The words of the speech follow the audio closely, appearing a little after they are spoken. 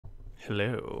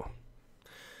Hello.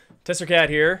 Tester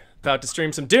Cat here, about to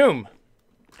stream some Doom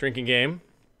drinking game.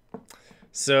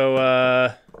 So,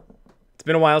 it's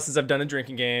been a while since I've done a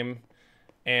drinking game,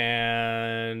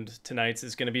 and tonight's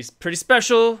is going to be pretty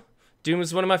special. Doom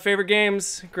is one of my favorite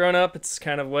games growing up. It's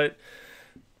kind of what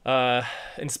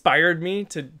inspired me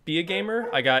to be a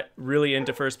gamer. I got really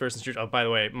into first-person shooters. Oh, by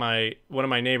the way, one of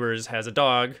my neighbors has a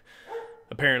dog,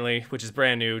 apparently, which is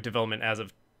brand new development as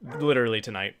of literally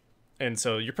tonight. And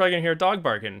so you're probably going to hear a dog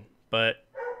barking, but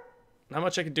not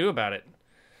much I could do about it.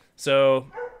 So,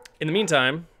 in the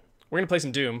meantime, we're going to play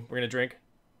some Doom. We're going to drink.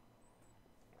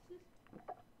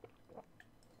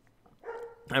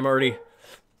 I'm already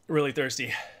really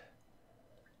thirsty.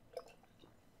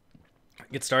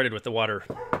 Get started with the water.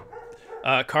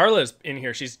 Carla's in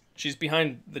here. She's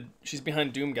behind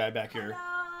Doom guy back here.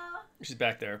 Hello. She's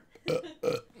back there.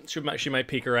 She might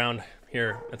peek around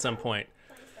here at some point.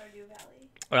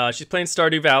 She's playing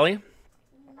Stardew Valley.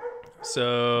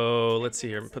 So let's see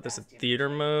here. Put this in theater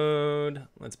mode.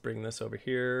 Let's bring this over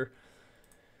here.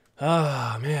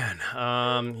 Oh man.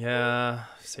 Yeah.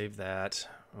 Save that.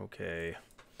 Okay.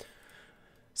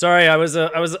 Sorry, I was a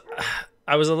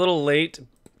little late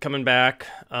coming back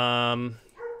from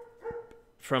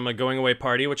a going away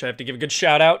party, which I have to give a good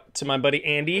shout out to my buddy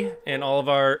Andy and all of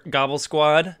our Gobble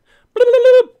Squad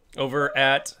over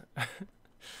at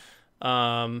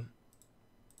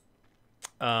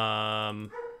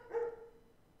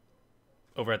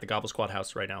over at the Gobble Squad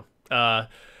house right now.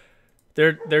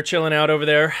 They're chilling out over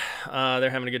there. They're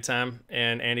having a good time,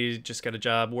 and Andy just got a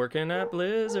job working at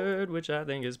Blizzard, which I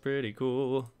think is pretty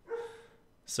cool.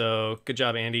 So good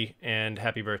job, Andy, and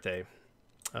happy birthday.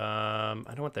 I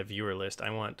don't want that viewer list. I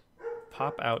want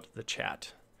pop out the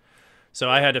chat. So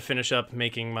I had to finish up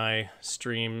making my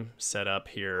stream setup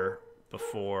here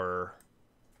before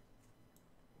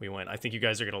we went. I think you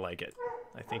guys are gonna like it.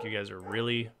 I think you guys are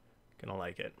really gonna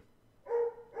like it.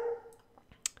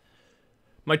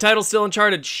 My title's still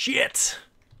Uncharted. Shit!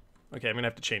 Okay, I'm gonna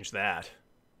have to change that.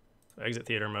 So exit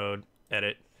theater mode,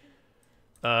 edit.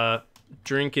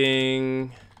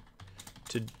 Drinking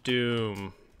to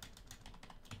Doom.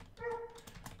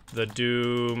 The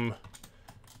Doom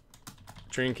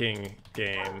drinking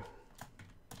game.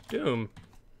 Doom.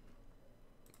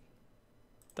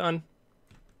 Done.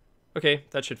 Okay,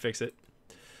 that should fix it.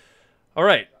 All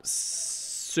right,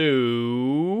 so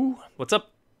what's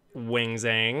up, Wing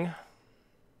Zang?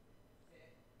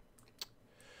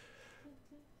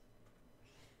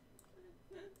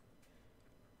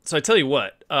 So I tell you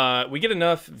what, we get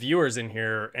enough viewers in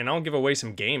here, and I'll give away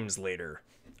some games later.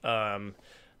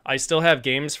 I still have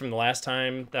games from the last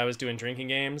time that I was doing drinking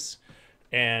games,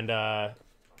 and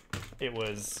it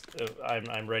was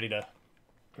I'm ready to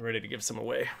give some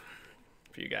away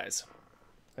for you guys.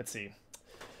 Let's see.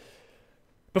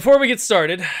 Before we get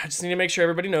started, I just need to make sure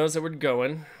everybody knows that we're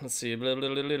going. Let's see.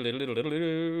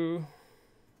 Murder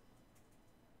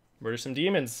some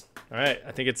demons. All right,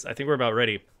 I think we're about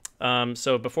ready.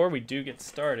 So before we do get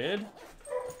started,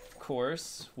 of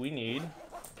course, we need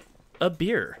a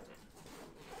beer.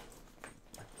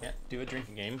 Can't do a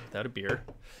drinking game without a beer.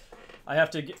 I have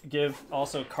to give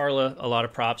also Carla a lot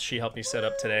of props. She helped me set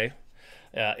up today.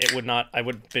 I would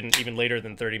have been even later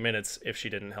than 30 minutes if she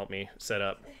didn't help me set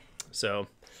up. So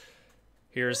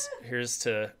here's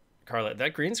to Carla.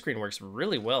 That green screen works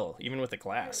really well, even with the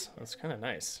glass. That's kind of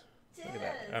nice. Look at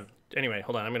that. Anyway,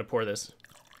 hold on. I'm going to pour this.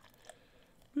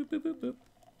 Boop, boop, boop, boop.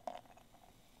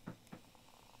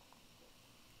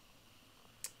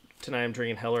 Tonight I'm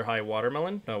drinking Hell or High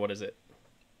Watermelon. No, what is it?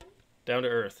 Down to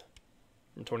Earth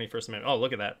from 21st Amendment. Oh,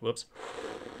 look at that. Whoops.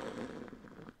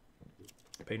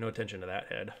 Pay no attention to that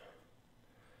head.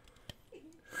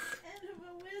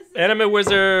 Enema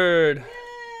Wizard!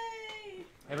 Yay!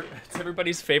 It's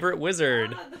everybody's favorite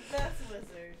wizard. Ah, the best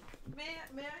wizard. May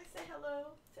I say hello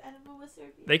to Enema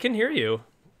Wizard? They can hear you.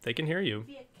 They can hear you.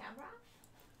 Via camera?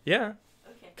 Yeah.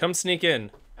 Okay. Come sneak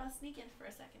in. I'll sneak in for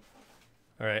a second.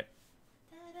 All right.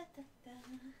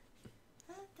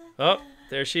 Oh,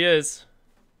 there she is.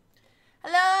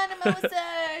 Hello, Enema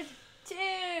Wizard!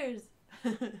 Cheers!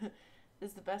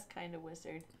 It's the best kind of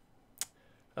wizard.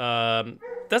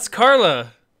 That's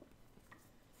Carla.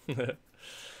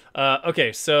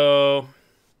 Okay, so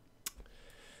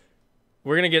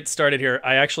we're gonna get started here.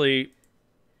 I actually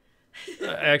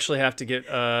have to get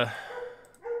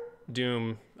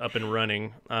Doom up and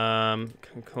running.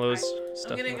 Close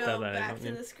stuff. I'm gonna like go that back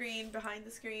to the screen, behind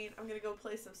the screen. I'm gonna go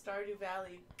play some Stardew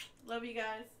Valley. Love you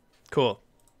guys. Cool.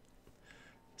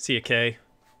 See you, Kay.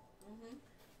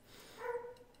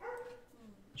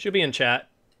 She'll be in chat.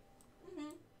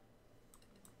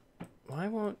 Why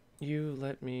won't you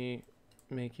let me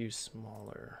make you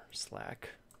smaller, Slack.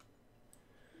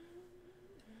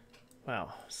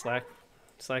 Wow, Slack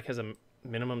has a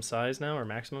minimum size now, or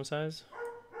maximum size?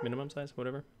 Minimum size,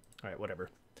 whatever. All right, whatever.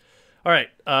 All right.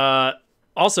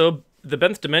 Also, the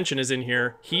Benth Dimension is in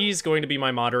here. He's going to be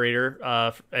my moderator,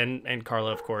 and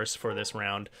Carla, of course, for this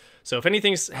round. So if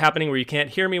anything's happening where you can't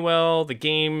hear me well, the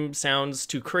game sounds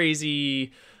too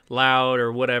crazy, loud,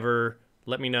 or whatever,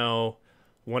 let me know.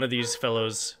 One of these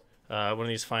fellows, one of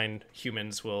these fine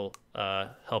humans will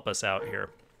help us out here.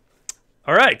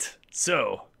 All right.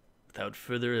 So without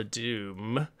further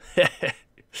ado,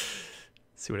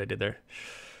 see what I did there?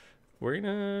 We're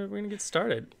gonna get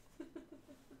started.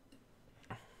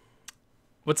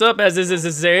 What's up,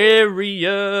 Azaria?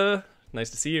 Nice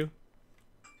to see you.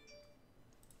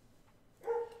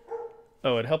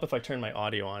 Oh, it'd help if I turn my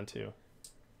audio on too.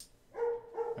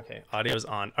 Okay, audio's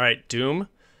on. All right, Doom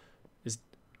is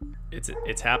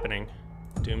it's happening.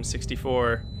 Doom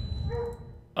 64.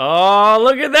 Oh,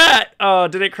 look at that! Oh,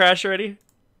 did it crash already?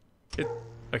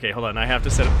 Okay, hold on. I have to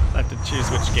choose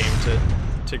which game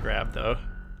to grab though.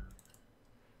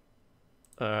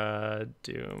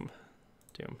 Doom,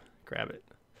 grab it.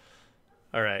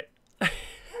 All right.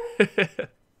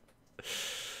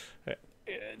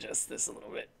 Adjust this a little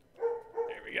bit.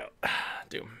 There we go.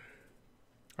 Doom.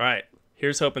 All right.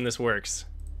 Here's hoping this works.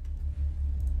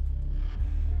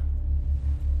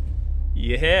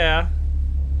 Yeah.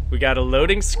 We got a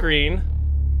loading screen.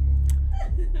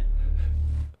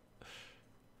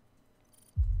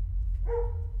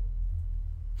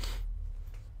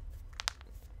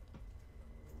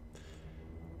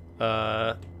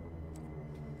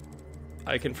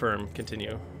 I confirm.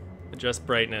 Continue. Adjust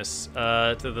brightness.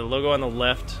 To the logo on the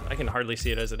left. I can hardly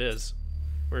see it as it is.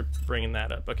 We're bringing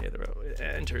that up. Okay,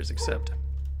 enters accept.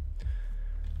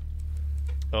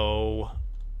 Oh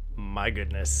my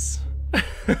goodness.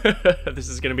 This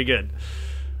is gonna be good.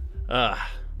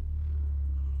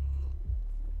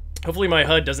 Hopefully my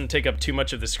HUD doesn't take up too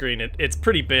much of the screen. It's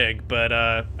pretty big, but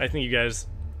I think you guys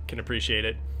can appreciate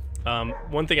it.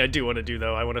 One thing I do want to do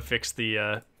though, I want to fix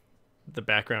the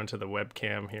background to the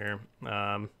webcam here.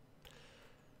 I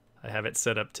have it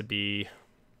set up to be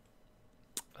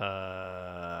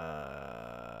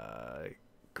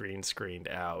green screened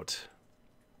out.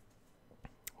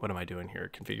 What am I doing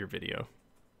here? Configure video.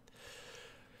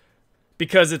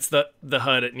 Because it's the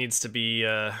HUD, it needs to be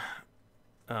yeah,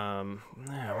 what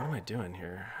am I doing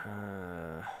here?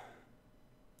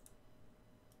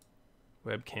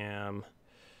 Webcam.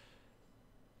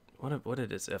 What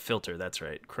it is? A filter, that's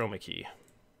right. Chroma key.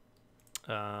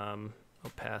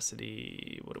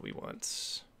 Opacity, what do we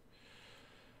want?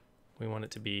 We want it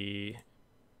to be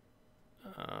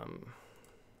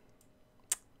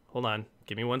hold on,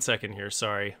 give me 1 second here,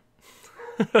 sorry.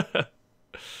 What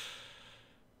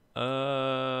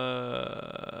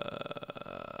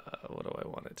do I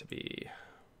want it to be?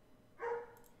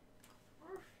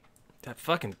 That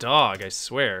fucking dog, I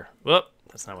swear. Whoop,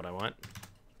 that's not what I want.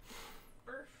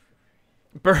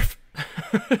 Burf.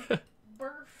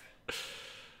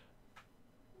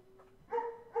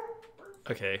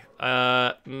 Okay.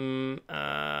 What do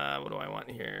I want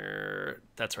here?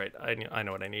 That's right. I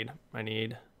know what I need. I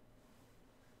need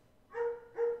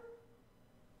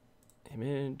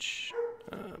image.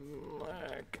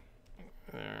 Black.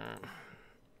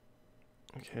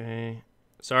 Okay.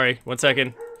 Sorry. 1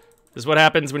 second. This is what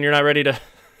happens when you're not ready to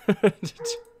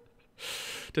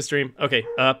to stream. Okay.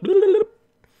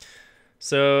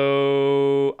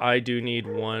 So I do need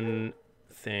one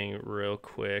thing real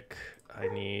quick. I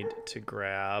need to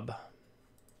grab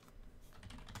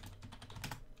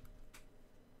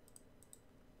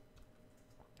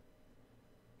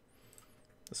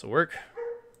this will work.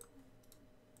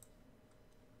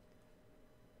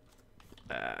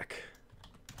 Back.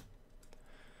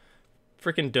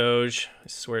 Frickin' Doge. I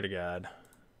swear to God.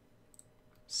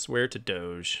 Swear to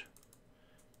Doge.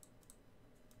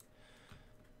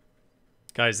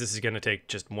 Guys, this is going to take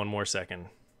just one more second.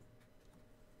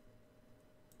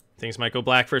 Things might go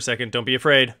black for a second. Don't be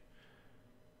afraid.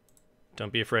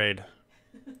 Don't be afraid.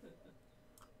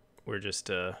 We're just,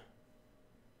 we're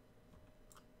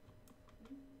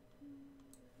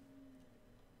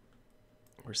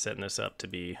setting this up to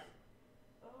be...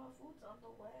 food's on the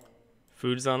way.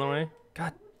 Food's on the way?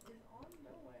 God.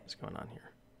 What's going on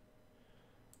here?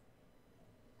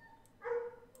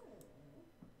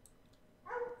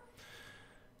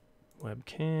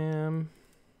 Webcam.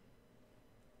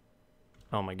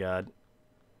 Oh my God.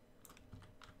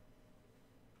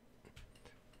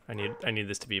 I need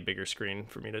this to be a bigger screen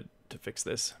for me to fix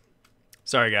this.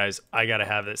 Sorry guys, I gotta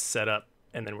have this set up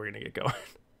and then we're gonna get going.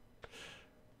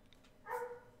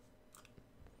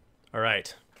 All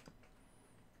right.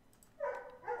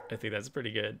 I think that's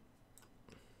pretty good.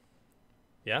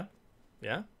 Yeah?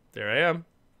 Yeah? There I am.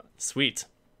 Sweet.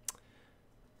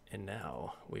 And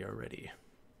now we are ready.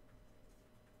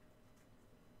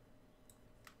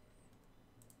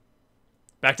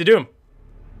 Back to Doom.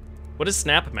 What is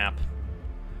Snap Map?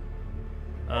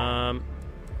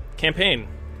 Campaign.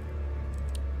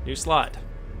 New slot.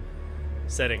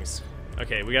 Settings.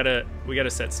 Okay, we gotta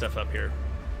set stuff up here.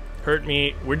 Hurt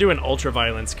me. We're doing ultra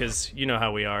violence because you know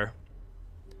how we are.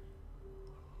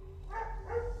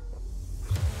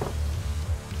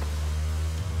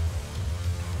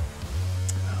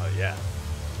 Oh yeah.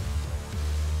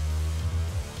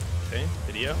 Okay,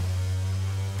 video.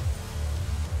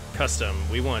 Custom.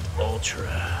 We want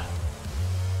ultra.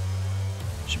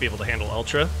 Should be able to handle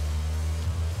ultra.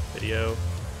 Video.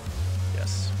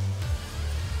 Yes.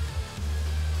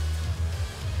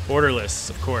 Borderless,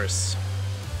 of course.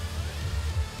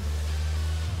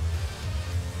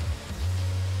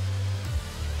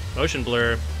 Motion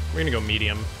blur. We're gonna go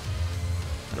medium.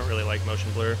 I don't really like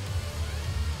motion blur.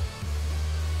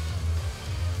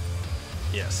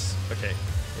 Yes. Okay.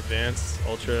 Advanced,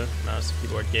 ultra, mouse,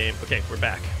 keyboard, game. Okay, we're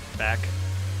back. Back.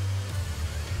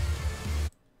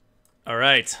 All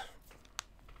right.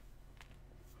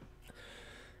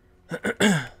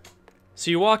 So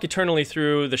you walk eternally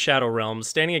through the Shadow Realms,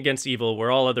 standing against evil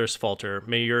where all others falter.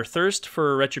 May your thirst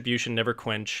for retribution never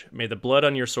quench. May the blood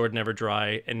on your sword never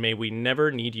dry. And may we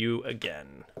never need you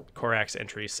again. Corax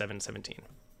entry 717.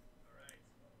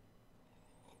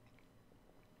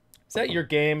 Is that your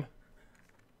game?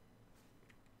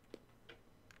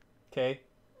 Okay.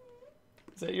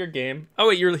 Is that your game? Oh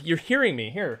wait, you're hearing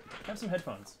me. Here, have some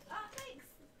headphones.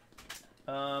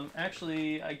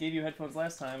 Actually, I gave you headphones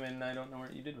last time, and I don't know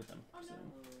what you did with them. Oh, So.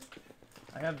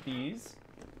 no. I have these.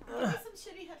 Some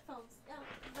shitty headphones. Yeah,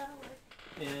 that'll work.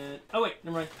 And oh wait,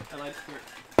 never mind. I lied. Here.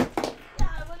 Yeah,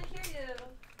 I want to hear you.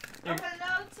 Here. Okay,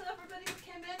 now to everybody who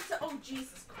came in to... Oh,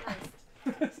 Jesus Christ.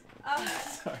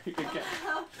 Sorry. Okay.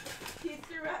 He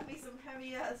threw at me some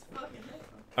heavy-ass fucking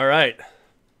headphones. All right.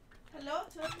 Hello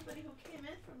to everybody who came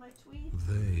in for my tweet.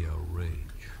 They are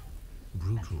rage,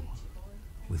 brutal,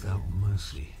 without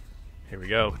mercy. Here we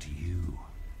go. But you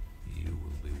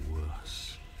will be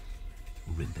worse.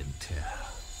 Rip and tear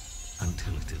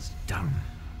until it is done.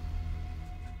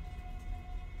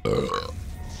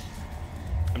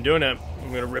 I'm doing it.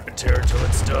 I'm gonna rip and tear until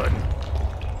it's done.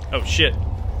 Oh shit.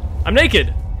 I'm naked.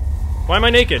 Why am I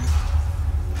naked?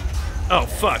 Oh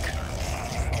fuck.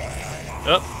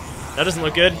 Oh, that doesn't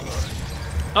look good.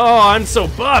 Oh, I'm so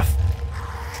buff.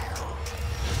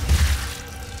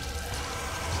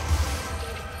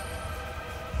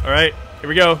 All right, here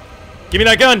we go. Give me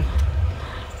that gun.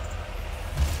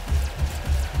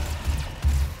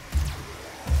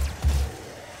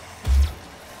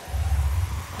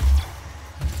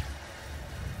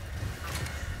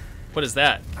 What is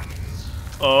that?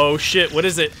 Oh shit, what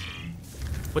is it?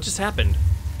 What just happened?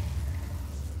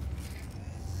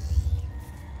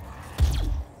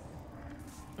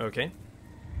 Okay.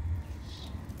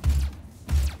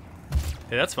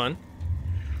 Hey, that's fun.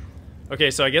 Okay,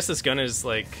 so I guess this gun is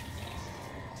like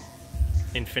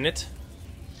infinite.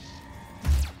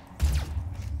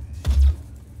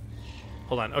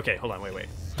 Hold on. Okay, hold on. Wait.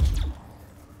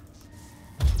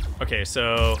 Okay,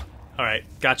 so all right,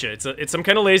 gotcha. It's some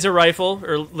kind of laser rifle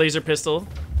or laser pistol.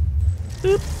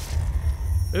 Boop.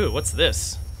 Ooh, what's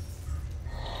this?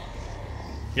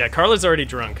 Yeah, Carla's already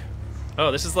drunk.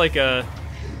 Oh, this is like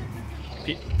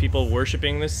people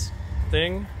worshiping this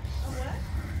thing.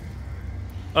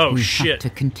 Oh we shit!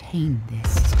 have to contain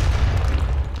this.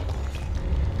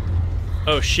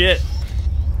 Oh shit!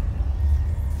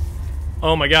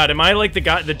 Oh my god, am I like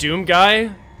the Doom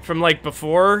guy from like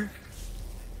before,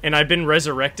 and I've been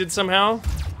resurrected somehow?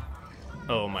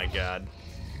 Oh my god,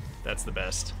 that's the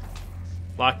best.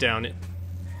 Lockdown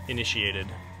initiated.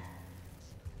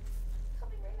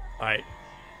 All right,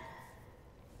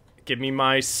 give me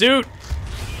my suit.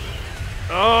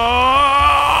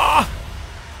 Oh!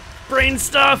 Brain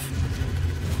stuff!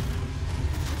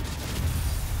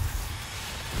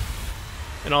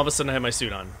 And all of a sudden I have my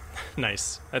suit on.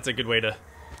 Nice. That's a good way to...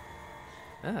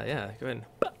 Ah, yeah, go ahead and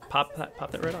pop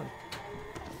that right on.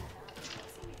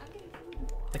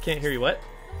 I can't hear you, what?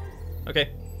 Okay.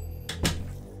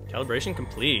 Calibration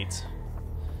complete.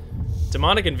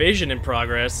 Demonic invasion in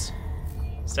progress.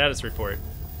 Status report.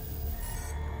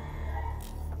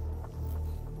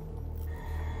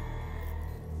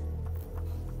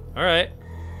 Alright.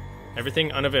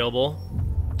 Everything unavailable.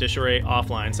 Dish array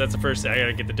offline. So that's the first thing. I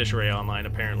gotta get the dish array online,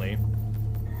 apparently.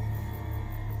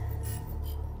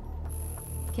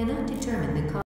 Cannot determine the